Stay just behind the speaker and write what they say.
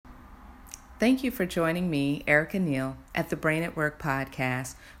Thank you for joining me, Erica Neal, at the Brain at Work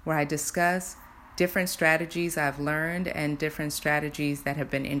podcast, where I discuss different strategies I've learned and different strategies that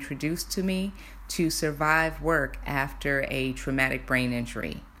have been introduced to me to survive work after a traumatic brain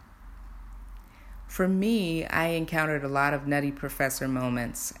injury. For me, I encountered a lot of nutty professor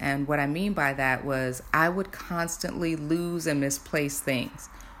moments, and what I mean by that was I would constantly lose and misplace things.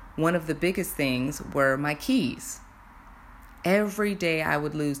 One of the biggest things were my keys. Every day I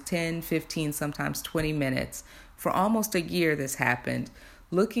would lose 10, 15, sometimes 20 minutes. For almost a year this happened,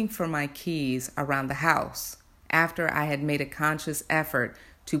 looking for my keys around the house after I had made a conscious effort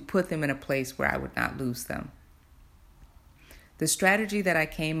to put them in a place where I would not lose them. The strategy that I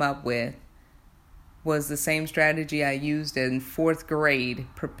came up with was the same strategy I used in fourth grade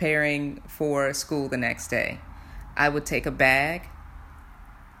preparing for school the next day. I would take a bag.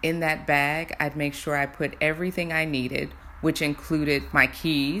 In that bag, I'd make sure I put everything I needed, which included my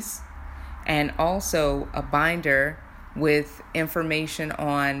keys and also a binder with information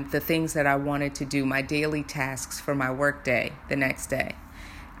on the things that I wanted to do, my daily tasks for my work day the next day.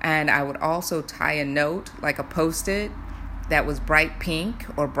 And I would also tie a note, like a Post-it, that was bright pink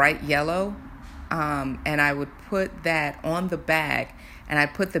or bright yellow, and I would put that on the bag, and I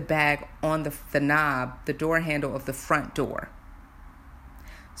put the bag on the knob, the door handle of the front door.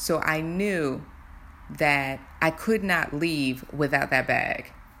 So I knew that I could not leave without that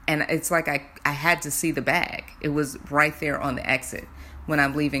bag. And it's like I had to see the bag. It was right there on the exit when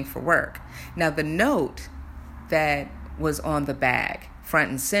I'm leaving for work. Now, the note that was on the bag, front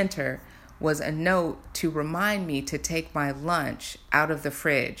and center, was a note to remind me to take my lunch out of the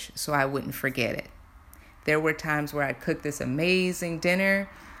fridge so I wouldn't forget it. There were times where I'd cook this amazing dinner,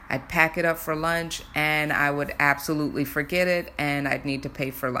 I'd pack it up for lunch, and I would absolutely forget it, and I'd need to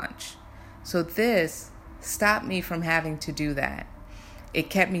pay for lunch. So this stopped me from having to do that.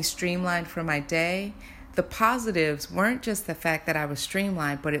 It kept me streamlined for my day. The positives weren't just the fact that I was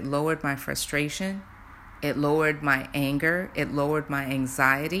streamlined, but it lowered my frustration. It lowered my anger. It lowered my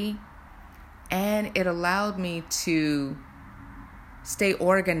anxiety. And it allowed me to stay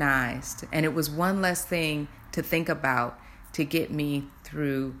organized. And it was one less thing to think about to get me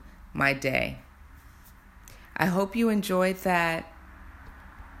through my day. I hope you enjoyed that.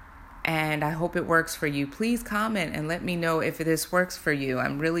 And I hope it works for you. Please comment and let me know if this works for you.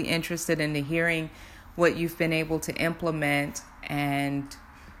 I'm really interested in hearing what you've been able to implement and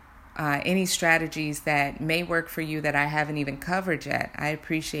any strategies that may work for you that I haven't even covered yet. I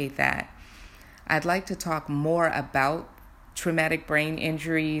appreciate that. I'd like to talk more about traumatic brain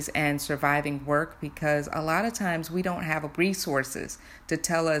injuries and surviving work because a lot of times we don't have resources to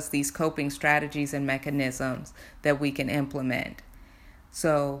tell us these coping strategies and mechanisms that we can implement.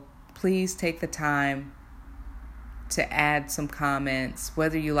 So please take the time to add some comments,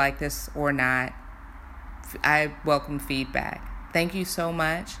 whether you like this or not. I welcome feedback. Thank you so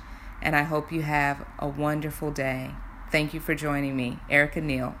much, and I hope you have a wonderful day. Thank you for joining me, Erica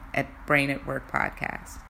Neal, at Brain at Work podcast.